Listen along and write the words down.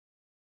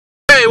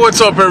what's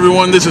up,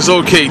 everyone? This is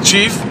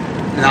Okchief,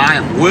 and I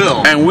am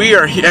Will, and we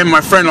are here, and my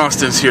friend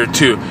Austin's here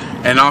too.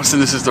 And Austin,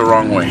 this is the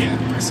wrong way.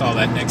 Yeah, I saw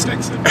that next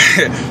exit.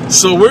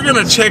 So we're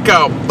gonna check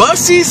out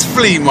Bussy's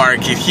Flea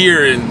Market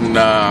here in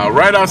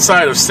right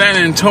outside of San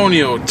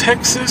Antonio,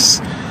 Texas.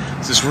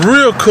 It's this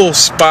real cool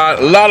spot.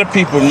 A lot of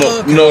people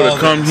know to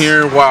come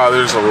here. Wow,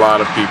 there's a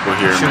lot of people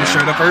here. Should have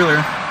showed up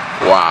earlier.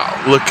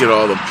 Wow, look at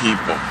all the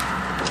people.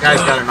 This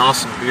guy's got an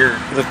awesome beard.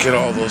 Look at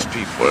all those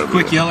people everywhere.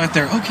 Quick yell out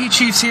there,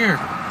 Okchief's here.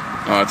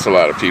 Oh, that's a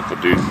lot of people,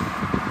 dude.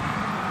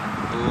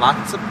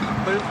 Lots of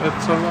people.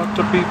 That's a lot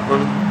of people.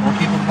 More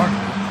people park.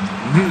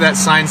 That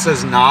sign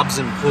says knobs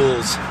and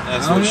pools.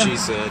 That's what she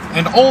said.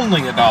 And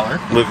only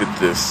 $1. Look at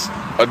this.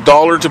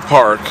 $1 to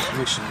park.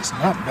 Which is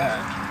not bad.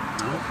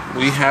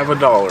 We have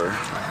 $1. I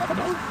have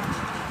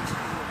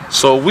 $1.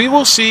 So we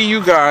will see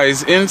you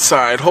guys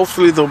inside.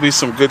 Hopefully there'll be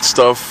some good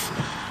stuff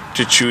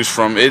to choose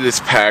from. It is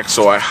packed,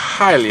 so I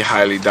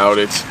highly doubt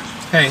it.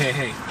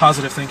 Hey.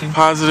 Positive thinking.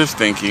 Positive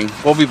thinking.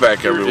 We'll be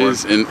back, everyone. It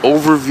is an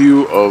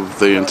overview of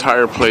the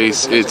entire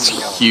place.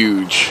 It's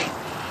huge.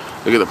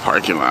 Look at the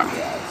parking lot.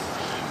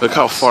 Look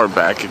how far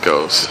back it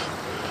goes.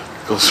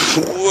 It goes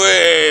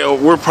way.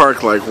 We're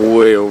parked like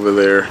way over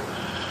there,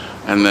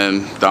 and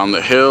then down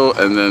the hill,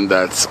 and then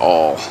that's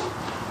all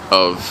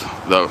of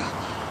the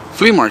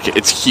flea market.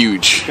 It's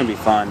huge. It's gonna be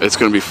fun. It's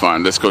gonna be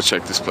fun. Let's go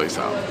check this place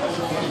out.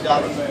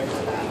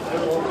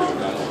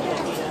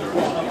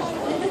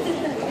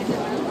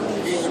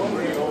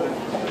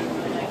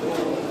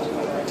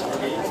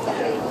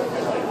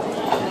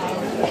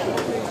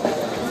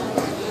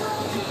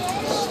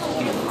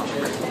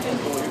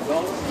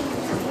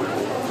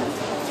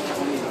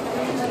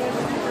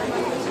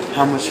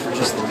 How much for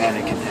just the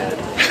mannequin head?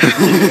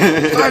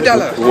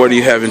 $5. What do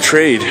you have in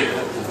trade?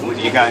 What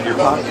do you got in your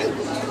pocket?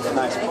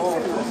 Nice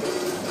pole.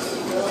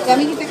 Ya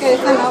me dijiste que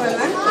esta no,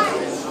 ¿verdad?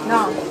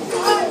 No.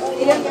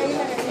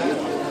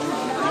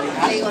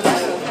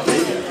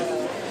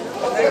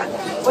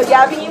 Pues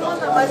ya vinimos,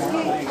 nomás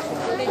que...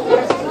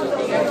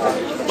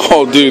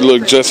 Oh, dude,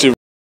 look, Jesse.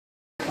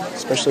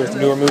 Especially with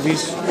newer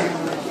movies. I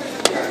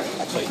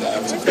played that.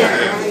 It was a big game.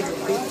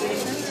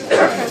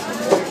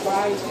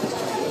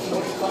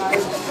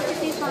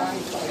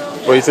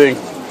 What do you think?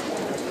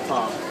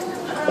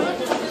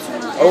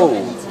 Oh.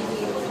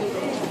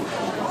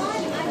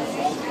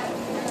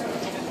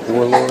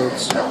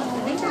 Warlords.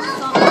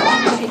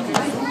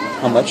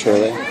 How much are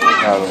they? I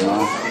don't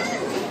know.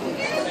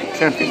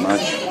 Can't be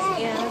much.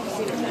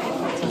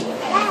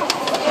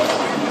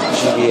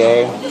 GBA,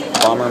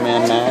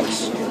 Bomberman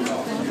Max.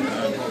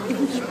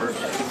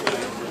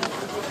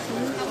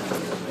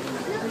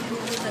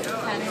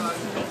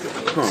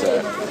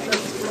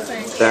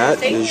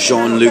 That is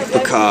Jean-Luc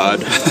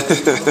Picard,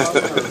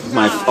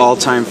 my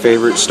all-time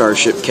favorite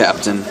starship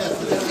captain.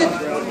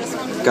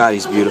 God,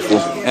 he's beautiful.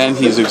 And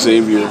he's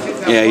Xavier.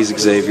 Yeah, he's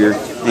Xavier.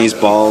 And he's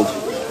bald.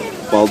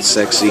 Bald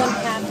sexy.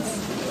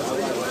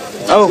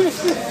 Oh,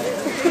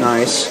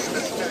 nice.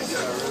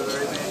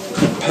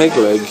 Peg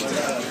leg.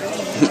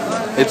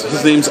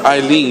 His name's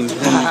Eileen.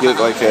 When you get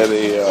like at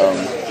a,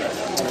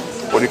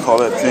 what do you call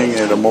that thing,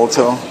 at a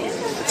motel?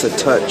 It's a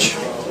touch.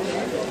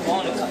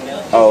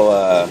 Oh,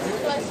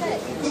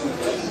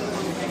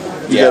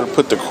 You gotta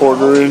put the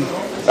quarter in.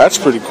 That's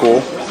pretty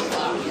cool.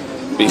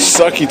 Be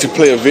sucky to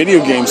play a video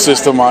game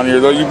system on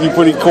here, though. You'd be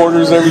putting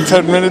quarters every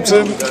 10 minutes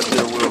in.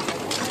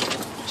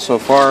 so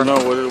far, No,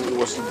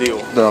 what's the deal?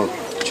 no,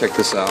 check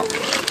this out.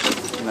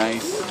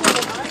 Nice.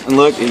 And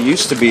look, it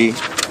used to be,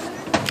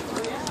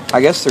 I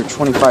guess they're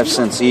 25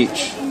 cents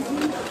each.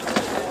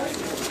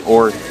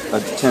 Or a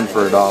 10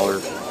 for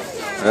 $1.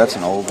 That's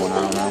an old one,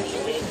 I don't know.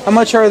 How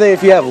much are they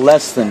if you have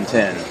less than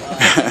 10?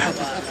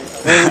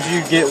 What would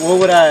you get?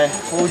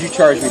 What would you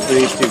charge me for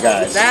these two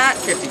guys? That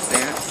 50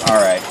 cents. All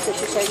right.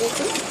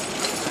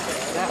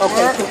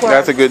 Okay.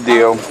 That's a good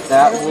deal.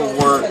 That will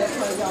work.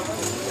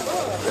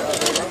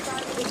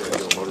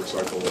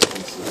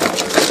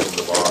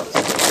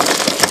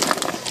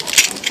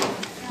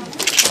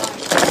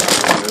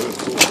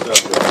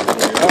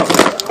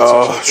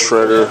 Oh,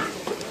 shredder.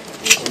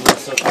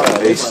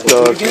 A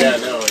stuck.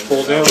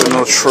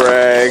 No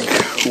trag.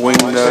 Wing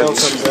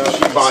nuts.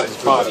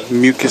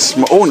 Mucus.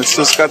 Oh, and it's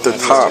just got the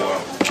top.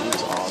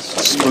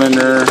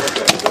 Splinter.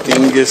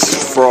 Dingus.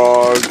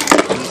 Frog.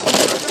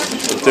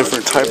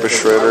 Different type of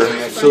shredder.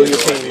 Feel your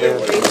pain, man.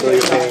 Feel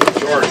your pain.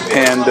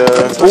 Panda.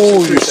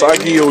 Ooh,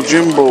 Usagi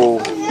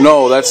Yojimbo.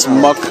 No, that's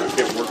Muck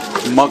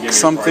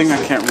something. I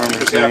can't remember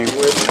his name.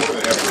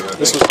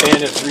 This was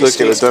banned in 3 Look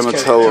at the states.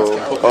 Donatello.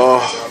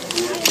 Oh.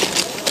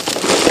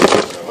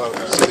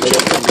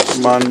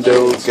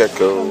 Mondo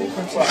Gecko.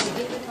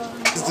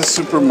 This is the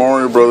Super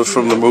Mario Brothers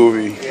from the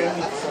movie.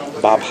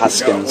 Bob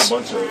Hoskins.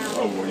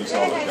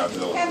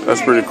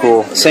 That's pretty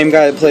cool. Same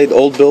guy that played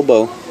Old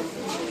Bilbo.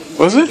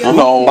 Was it?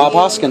 No. Bob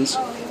Hoskins.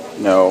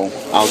 No.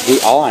 I'll do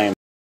all I am.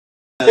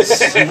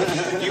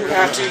 You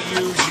have to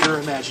use your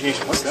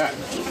imagination. What's that?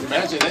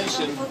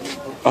 Imagination.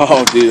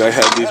 Oh, dude, I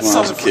had these when I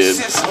was a kid.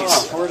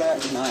 Oh,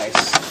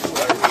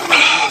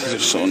 nice. These are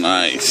so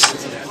nice.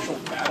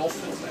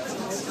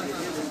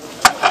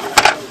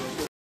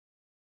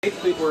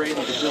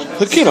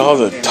 Look at all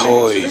the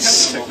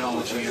toys.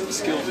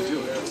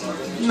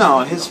 No,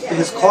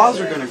 his claws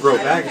are going to grow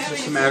back. It's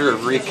just a matter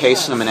of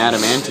recasing them in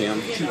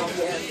adamantium.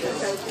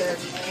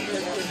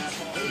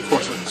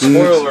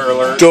 Spoiler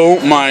alert.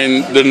 Don't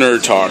mind the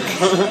nerd talk.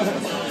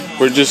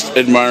 We're just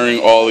admiring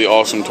all the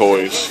awesome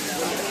toys.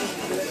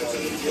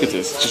 Look at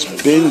this.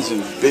 Just bins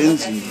and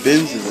bins and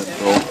bins of it,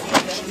 bro.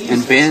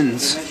 And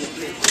bins.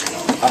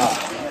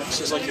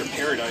 This is like your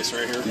paradise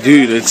right here.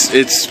 Dude, it's.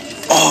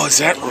 Oh, is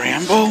that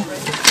Rambo?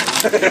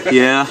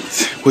 Yeah.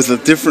 With a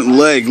different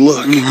leg,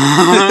 look.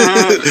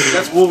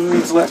 That's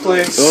Wolverine's left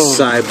leg. Oh.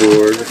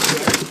 Cyborg.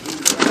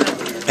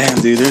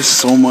 Damn, dude, there's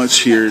so much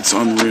here. It's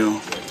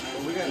unreal.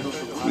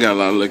 We got a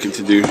lot of looking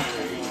to do.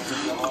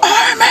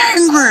 I'm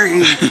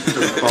angry.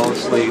 Fall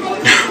asleep.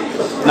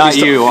 Not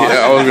you.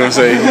 Yeah, I was gonna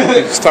say.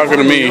 He's talking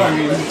to me.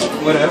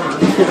 Whatever.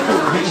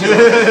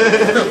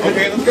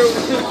 Okay, let's go.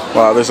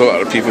 Wow, there's a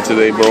lot of people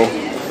today, bro.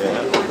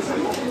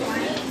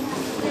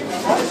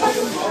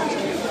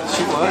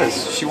 She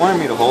was. She wanted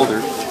me to hold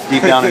her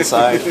deep down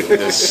inside.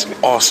 This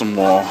awesome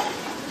wall.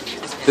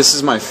 This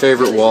is my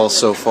favorite wall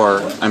so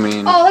far. I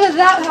mean, Oh, look at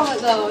that helmet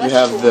though. you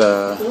have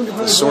the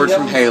sword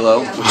from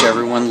Halo, which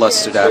everyone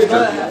lusted after.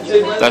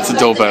 That's a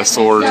dope ass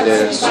sword. It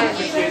is.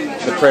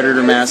 The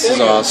Predator mask is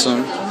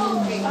awesome.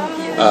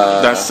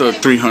 That's the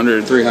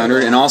 300.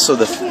 300, and also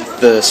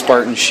the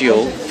Spartan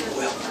shield.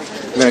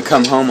 I'm gonna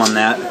come home on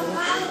that.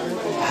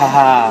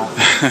 Haha.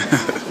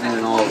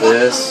 And all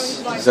this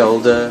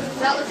Zelda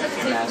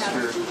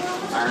Master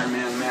Iron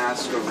Man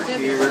mask over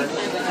here.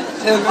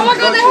 Oh my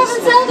god, they have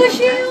a Zelda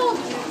shield!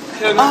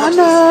 Oh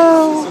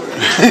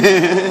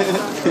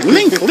no!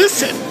 Link,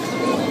 listen.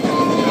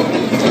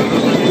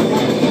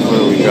 What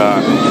do we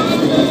got?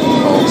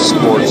 All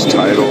sports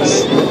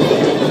titles.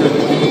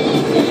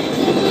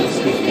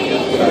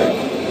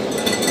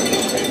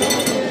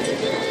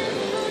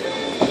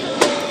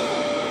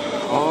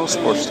 All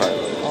sports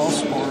titles. All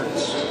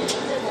sports.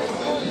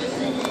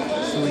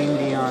 Celine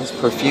Dion's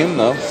perfume,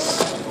 though.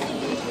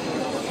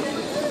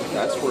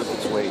 That's worth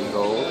its weight in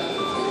gold.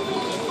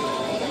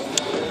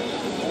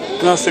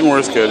 Nothing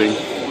worth getting.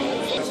 There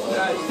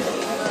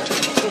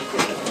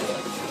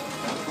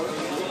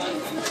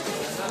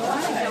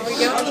we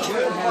go.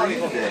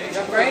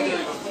 Great.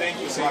 Thank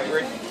you,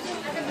 Margaret.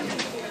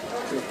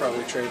 We'll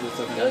probably trade with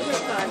them.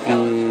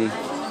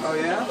 Oh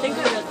yeah?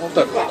 We'll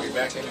probably be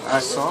back anyway. I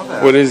saw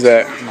that. What is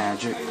that?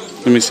 Magic.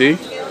 Let me see.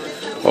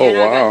 Oh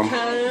wow.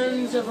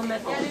 Is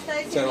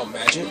that all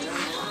magic?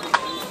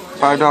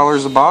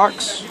 $5 a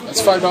box.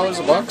 That's $5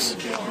 a box.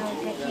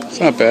 It's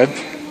not bad.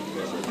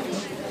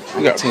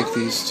 We got Take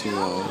these to. I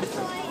know,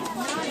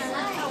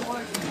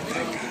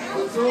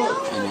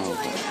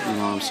 but you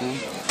know what I'm saying?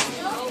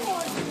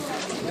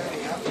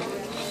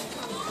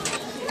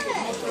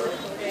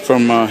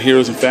 from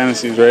Heroes and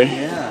Fantasies, right?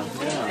 Yeah.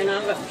 And I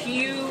have a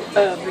few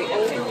of the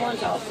older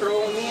ones. I'll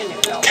throw them in.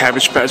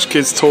 Cabbage Patch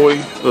Kids toy,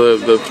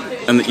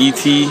 and the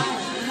ET.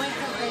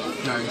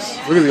 Nice.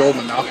 Look at the old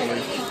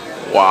Monopoly.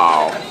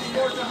 Wow.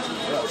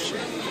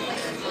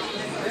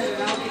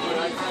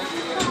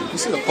 You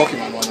see the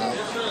Pokemon one now?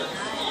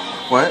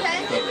 What?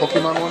 The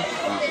Pokemon one?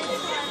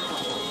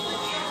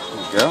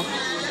 There you go.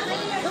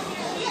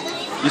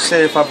 You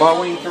said if I bought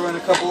one, you throw in a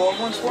couple old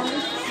ones for me?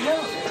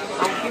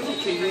 I'll give it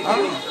to you.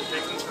 Oh,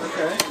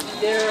 okay.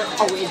 They're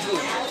always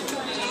here.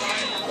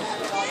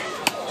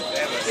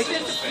 It's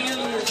just a few,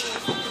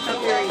 not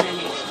very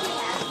many.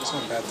 It's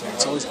not a bad thing.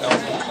 It's always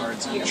element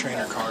cards and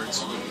trainer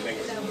cards.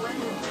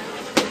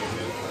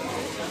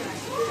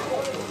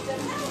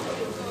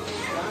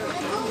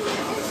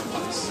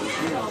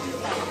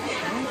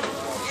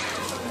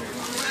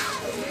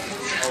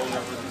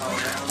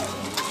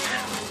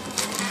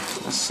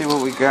 Let's see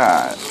what we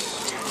got.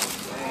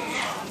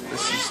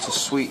 This is to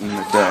sweeten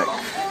the deck.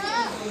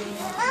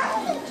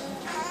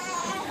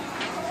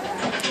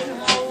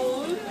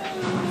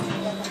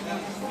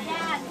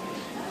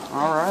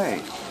 All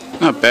right.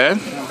 Not bad.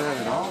 Not bad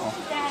at all.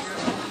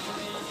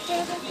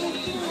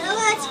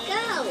 Let's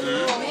go.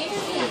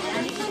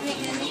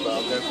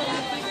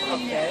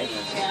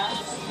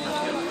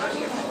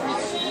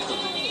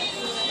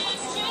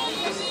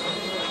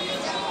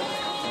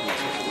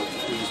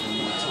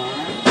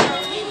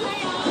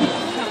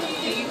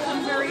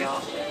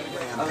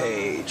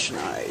 Rampage,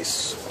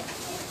 nice.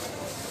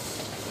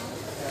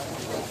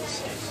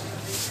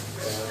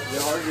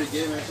 They're harder to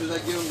get them. As soon as I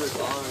give them, they're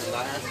gone.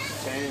 I have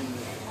 10.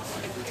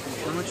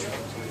 How much?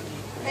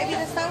 Maybe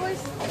the Star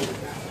Wars?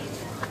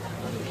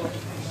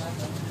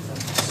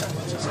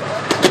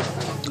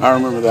 I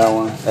remember that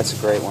one. That's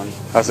a great one.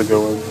 That's a good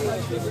one.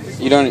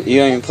 You don't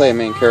even play a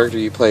main character.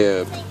 You play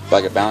a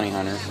bounty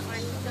hunter.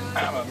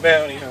 I'm a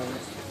bounty hunter.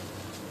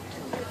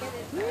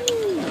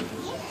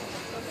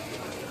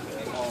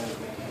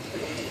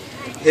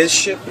 His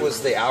ship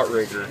was the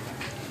Outrigger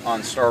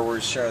on Star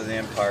Wars Shadow of the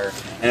Empire,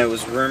 and it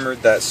was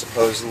rumored that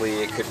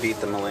supposedly it could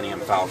beat the Millennium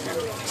Falcon.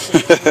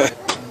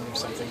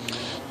 Something.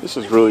 This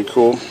is really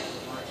cool.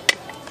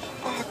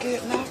 I'll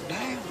get knocked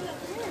down.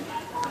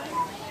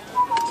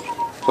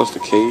 Plus the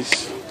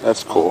case.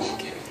 That's cool.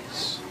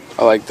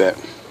 I like that.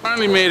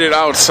 Finally made it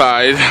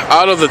outside,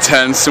 out of the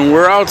tents, and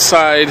we're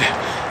outside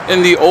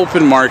in the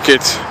open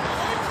market.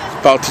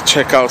 About to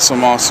check out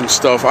some awesome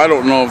stuff. I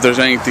don't know if there's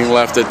anything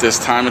left at this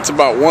time. It's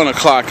about 1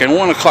 o'clock, and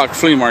 1 o'clock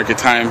flea market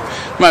time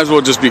might as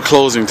well just be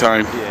closing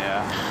time.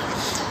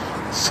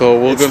 Yeah. So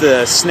we'll go.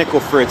 The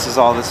Snickle Fritz is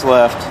all that's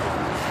left.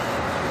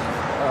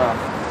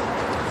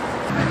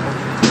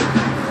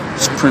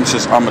 It's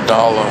Princess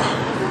Amidala.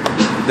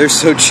 They're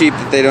so cheap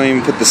that they don't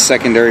even put the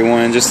secondary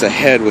one, just a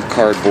head with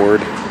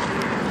cardboard.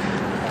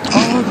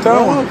 Oh, look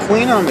that one.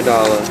 Queen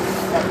Amidala.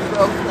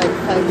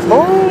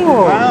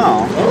 Oh,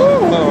 Wow.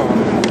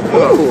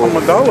 oh.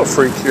 Amidala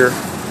freak here.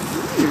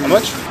 How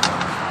much?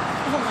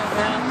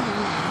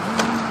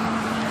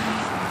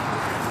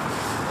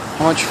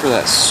 How much for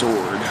that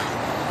sword?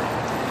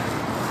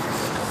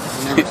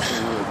 Never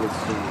seen a really good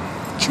sword.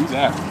 Chew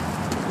that.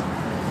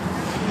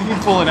 You can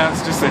pull it out,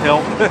 it's just a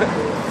help.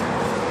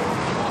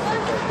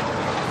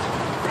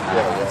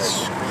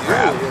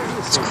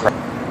 It's crap.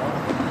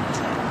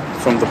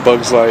 From the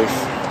Bug's Life.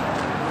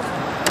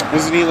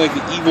 Wasn't he like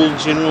an evil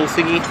general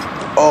thingy?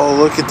 Oh,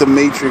 look at the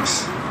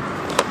Matrix.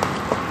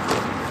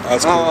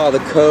 That's cool. Oh, the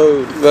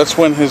code. That's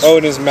when his... Oh,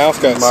 and his mouth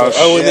got Mouth,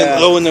 so... and yeah.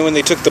 then when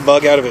they took the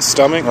bug out of his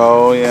stomach.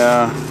 Oh,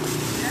 yeah.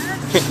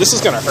 This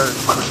is gonna hurt.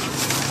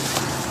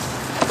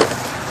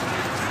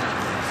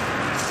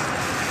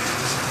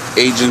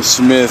 Agent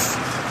Smith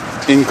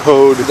in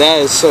code. That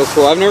is so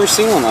cool. I've never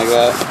seen one like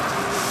that.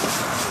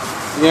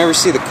 You never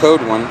see the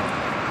code one.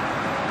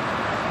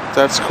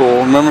 That's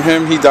cool. Remember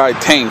him? He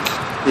died. Tank.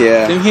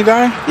 Yeah. Didn't he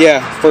die?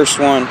 Yeah, first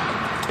one.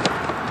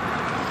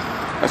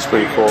 That's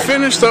pretty cool.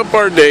 Finished up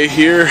our day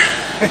here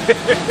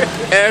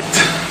at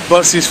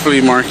Bussey's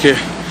Flea Market.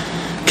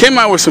 Came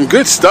out with some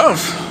good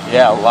stuff.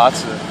 Yeah,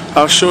 lots of.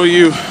 I'll show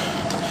you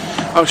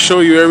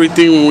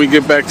everything when we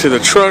get back to the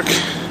truck.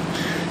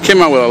 Came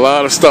out with a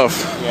lot of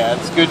stuff. Yeah,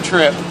 it's a good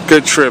trip.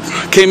 Good trip.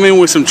 Came in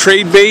with some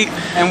trade bait.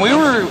 And we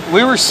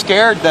were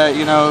scared that,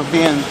 you know,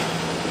 being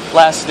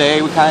last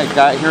day, we kind of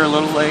got here a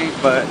little late,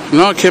 but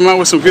No, it came out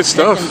with some good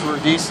stuff. things were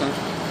decent.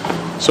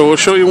 So we'll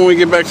show you when we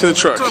get back to the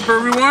truck. What's up,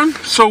 everyone?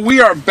 So we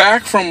are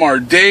back from our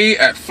day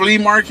at flea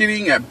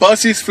marketing at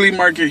Bussey's Flea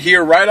Market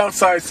here right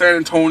outside San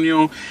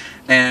Antonio.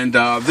 And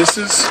this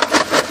is,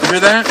 you hear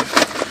that?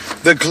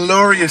 The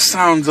glorious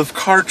sounds of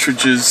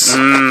cartridges.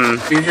 You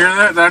hear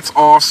that? That's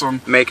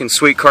awesome. Making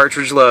sweet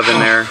cartridge love in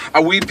there.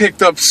 We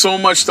picked up so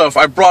much stuff.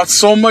 I brought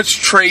so much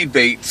trade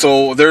bait.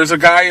 So there's a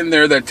guy in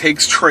there that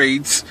takes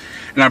trades.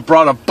 And I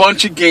brought a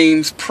bunch of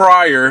games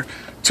prior,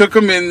 took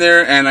them in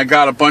there, and I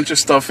got a bunch of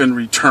stuff in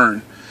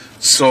return.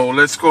 So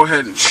let's go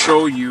ahead and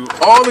show you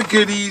all the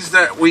goodies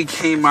that we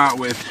came out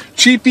with.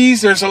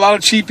 Cheapies, there's a lot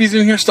of cheapies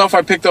in here. Stuff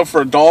I picked up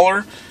for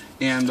 $1.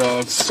 And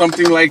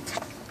something like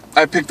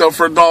I picked up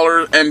for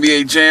 $1,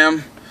 NBA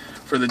Jam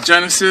for the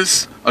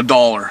Genesis,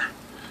 $1.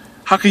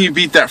 How can you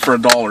beat that for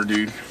 $1,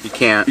 dude? You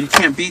can't. You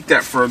can't beat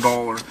that for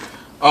 $1.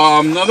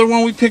 Another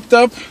one we picked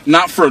up,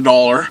 not for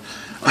 $1.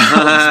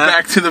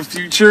 Back to the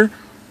Future.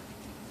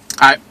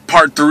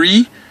 Part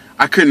 3.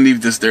 I couldn't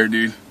leave this there,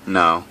 dude.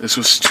 No. This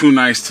was too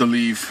nice to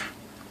leave.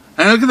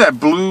 And look at that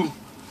blue.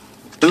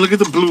 And look at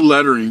the blue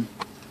lettering.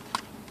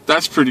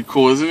 That's pretty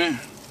cool, isn't it?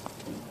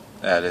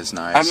 That is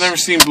nice. I've never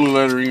seen blue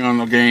lettering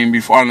on a game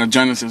before, on a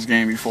Genesis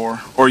game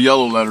before, or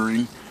yellow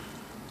lettering.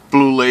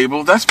 Blue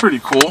label. That's pretty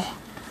cool.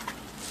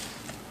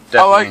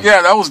 Definitely.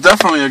 Yeah, that was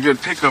definitely a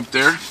good pickup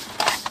there.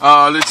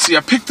 Let's see.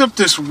 I picked up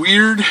this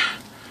weird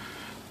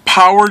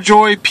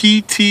PowerJoy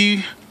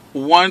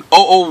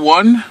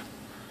PT1001.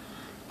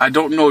 I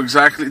don't know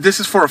exactly. This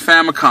is for a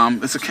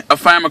Famicom. It's a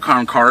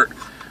Famicom cart.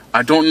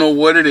 I don't know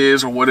what it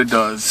is or what it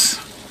does.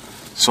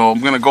 So I'm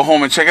going to go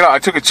home and check it out. I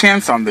took a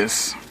chance on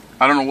this.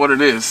 I don't know what it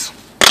is.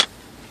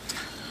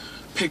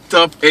 Picked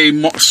up a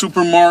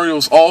Super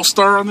Mario's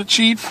All-Star on the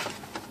cheap.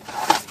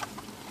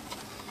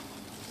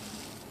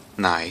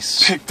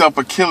 Nice. Picked up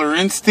a Killer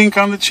Instinct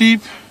on the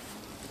cheap.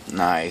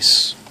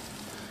 Nice.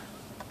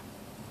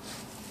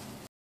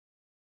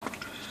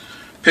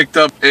 Picked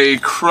up a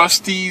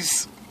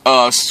Krusty's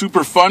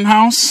Super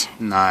Funhouse.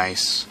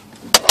 Nice.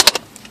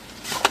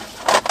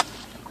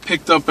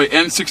 Picked up a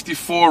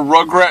N64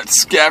 Rugrats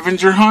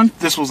Scavenger Hunt.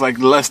 This was like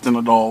less than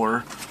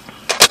 $1.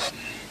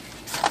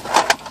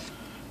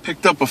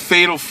 Picked up a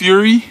Fatal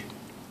Fury.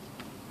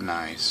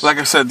 Nice. Like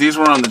I said, these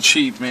were on the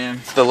cheap,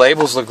 man. The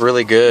labels look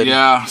really good.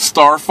 Yeah,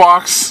 Star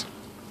Fox.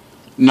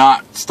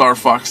 Not Star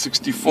Fox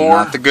 64.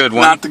 Not the good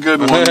one. Not the good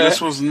one.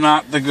 This was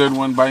not the good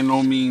one by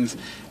no means.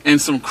 And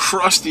some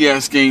crusty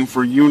ass game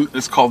for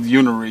it's called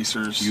Una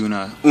Racers.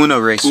 Una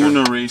Racer.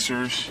 Una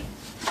Racers.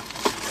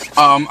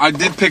 I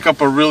did pick up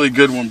a really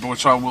good one,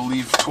 which I will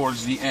leave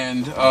towards the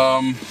end.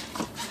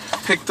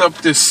 Picked up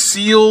this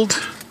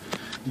sealed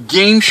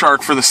Game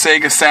Shark for the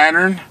Sega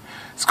Saturn.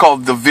 It's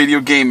called the Video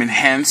Game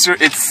Enhancer.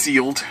 It's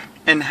sealed.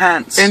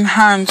 Enhance.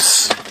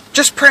 Enhance.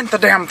 Just print the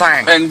damn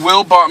thing. And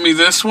Will bought me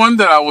this one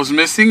that I was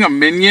missing, a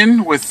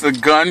Minion with the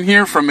gun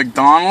here from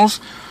McDonald's.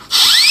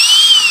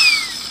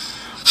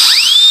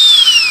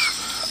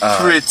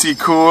 Pretty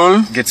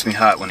cool. Gets me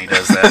hot when he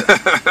does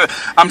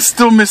that. I'm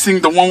still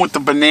missing the one with the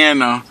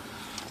banana.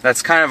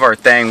 That's kind of our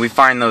thing. We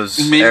find those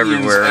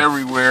Minions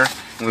everywhere.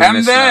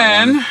 And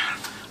then,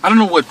 I don't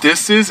know what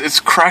this is. It's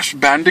Crash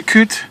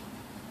Bandicoot.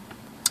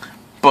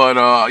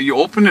 But you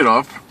open it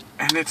up,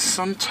 and it's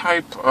some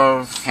type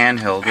of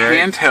handheld, right?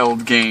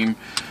 Handheld game.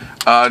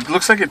 It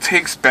looks like it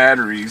takes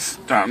batteries.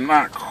 I'm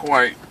not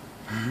quite.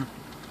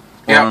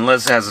 Well,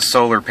 unless it has a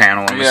solar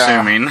panel, I'm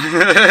assuming.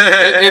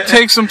 it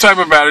takes some type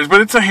of batteries,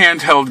 but it's a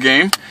handheld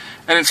game,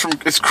 and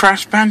it's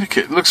Crash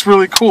Bandicoot. It looks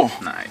really cool.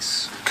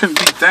 Nice. Couldn't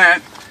beat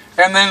that.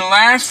 And then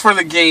last for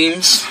the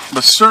games,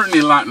 but certainly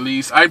not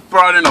least, I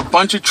brought in a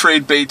bunch of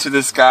trade bait to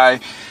this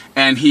guy,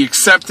 and he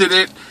accepted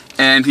it,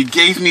 and he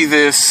gave me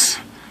this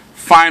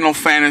Final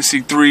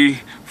Fantasy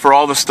III for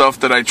all the stuff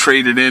that I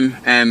traded in,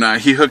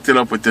 and he hooked it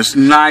up with this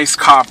nice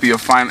copy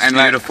of Final. And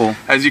beautiful.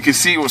 As you can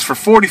see, it was for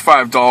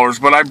 $45,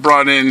 but I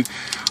brought in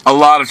a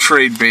lot of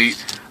trade bait.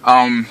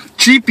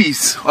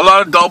 Cheapies, a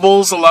lot of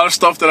doubles, a lot of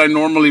stuff that I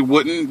normally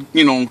wouldn't,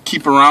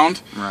 keep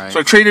around. Right.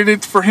 So I traded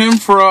it for him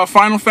for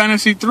Final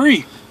Fantasy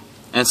III.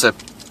 And it's a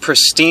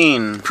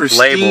pristine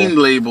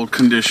labeled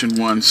condition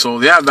one.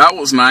 So yeah, that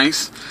was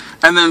nice.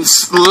 And then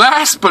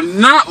last but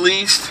not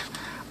least,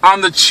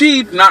 on the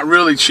cheap, not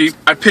really cheap,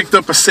 I picked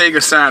up a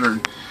Sega Saturn.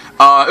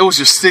 It was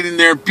just sitting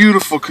there,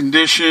 beautiful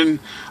condition.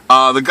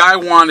 The guy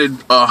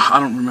wanted, I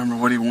don't remember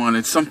what he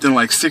wanted, something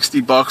like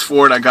 $60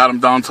 for it. I got him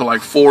down to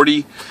like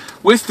 40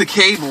 with the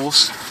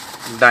cables.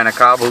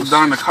 Dynacables.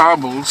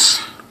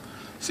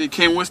 See, it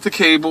came with the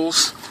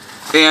cables.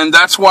 And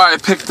that's why I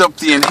picked up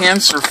the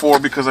enhancer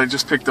because I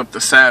just picked up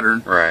the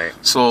Saturn. Right.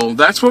 So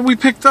that's what we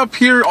picked up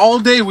here all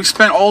day. We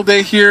spent all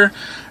day here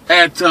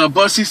at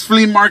Bussey's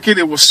Flea Market.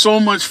 It was so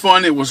much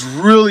fun. It was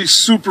really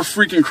super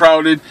freaking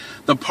crowded.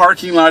 The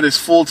parking lot is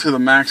full to the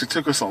max. It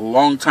took us a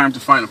long time to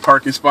find a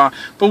parking spot,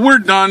 but we're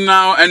done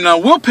now. And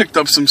Will picked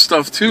up some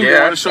stuff too.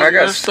 Yeah, I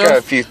got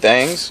a few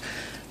things.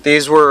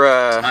 These were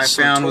I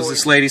found was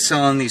this lady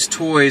selling these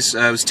toys.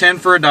 It was 10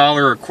 for $1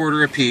 or a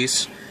quarter a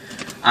piece.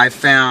 I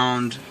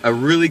found a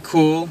really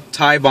cool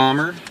TIE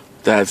bomber.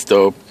 That's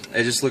dope.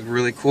 It just looked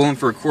really cool, and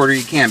for a quarter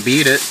you can't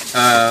beat it.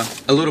 A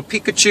little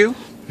Pikachu.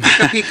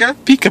 Pika.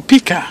 Pika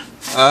Pika.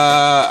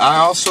 I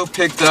also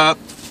picked up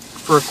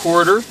for a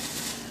quarter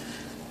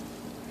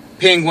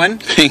Penguin.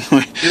 A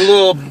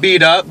little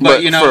beat up,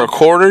 but for a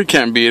quarter you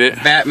can't beat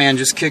it. Batman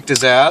just kicked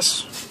his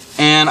ass.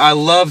 And I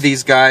love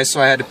these guys,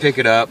 so I had to pick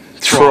it up.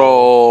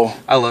 Troll.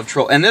 I love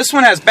Troll. And this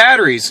one has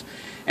batteries,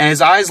 and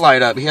his eyes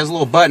light up. He has a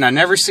little button. I've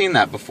never seen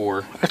that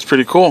before. That's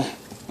pretty cool.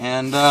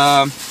 And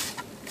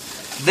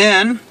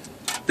then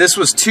this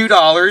was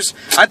 $2.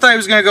 I thought he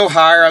was going to go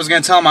higher. I was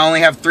going to tell him I only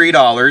have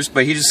 $3,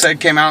 but he just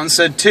came out and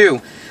said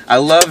 $2. I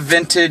love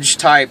vintage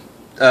type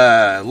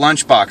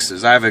lunch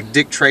boxes. I have a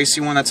Dick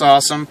Tracy one that's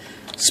awesome.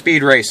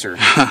 Speed Racer.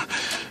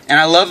 And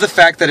I love the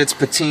fact that it's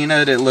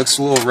patinaed. It looks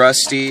a little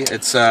rusty.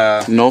 It's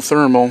no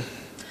thermal.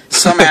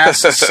 Some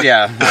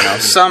yeah, I know.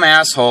 Some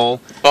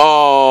asshole.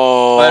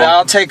 Oh. But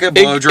I'll take a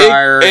blow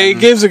dryer. It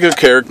gives a good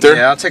character.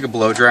 Yeah, I'll take a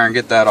blow dryer and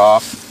get that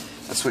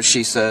off. That's what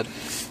she said.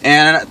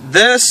 And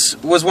this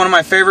was one of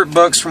my favorite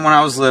books from when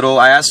I was little.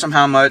 I asked him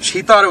how much.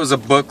 He thought it was a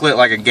booklet,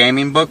 like a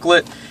gaming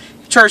booklet.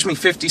 He charged me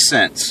 50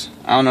 cents.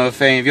 I don't know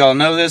if any of y'all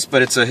know this,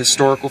 but it's a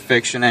historical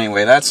fiction.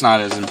 Anyway, that's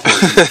not as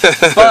important.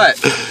 But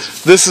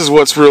this is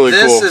what's really cool.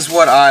 This is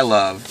what I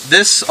love.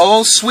 This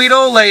sweet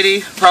old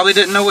lady probably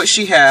didn't know what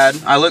she had.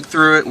 I looked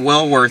through it,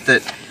 well worth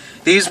it.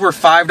 These were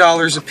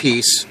 $5 a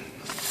piece,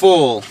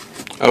 full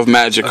of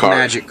magic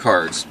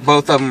cards.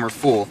 Both of them were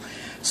full.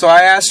 So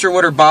I asked her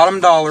what her bottom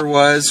dollar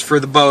was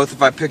for the both.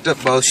 If I picked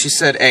up both, she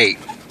said $8.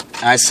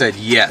 I said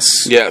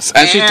yes. Yes,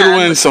 and she threw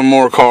in some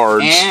more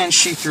cards. And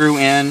she threw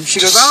in, she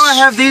goes, oh, I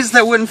have these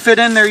that wouldn't fit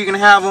in there. You can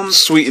have them.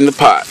 Sweeten the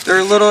pot. They're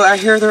a little, I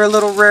hear they're a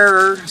little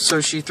rarer.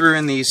 So she threw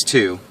in these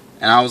too.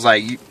 And I was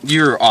like,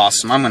 you're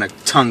awesome. I'm going to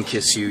tongue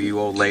kiss you, you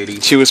old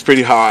lady. She was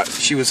pretty hot.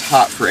 She was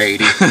hot for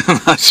 80.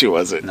 She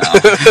wasn't. No.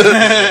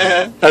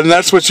 And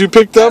that's what you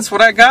picked up? That's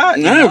what I got.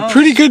 Yeah,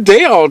 pretty good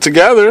day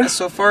altogether.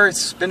 So far,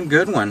 it's been a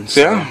good one.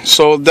 So. Yeah,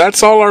 so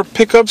that's all our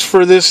pickups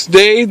for this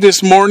day,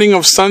 this morning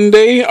of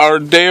Sunday, our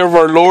day of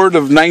our Lord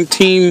of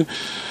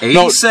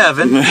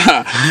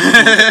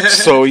 1987.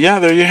 So yeah,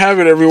 there you have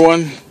it,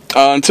 everyone.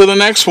 Until the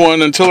next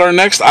one, until our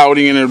next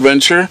outing and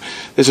adventure,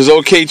 this is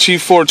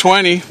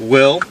Okchief420.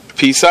 Will.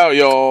 Peace out,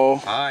 y'all.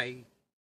 Bye.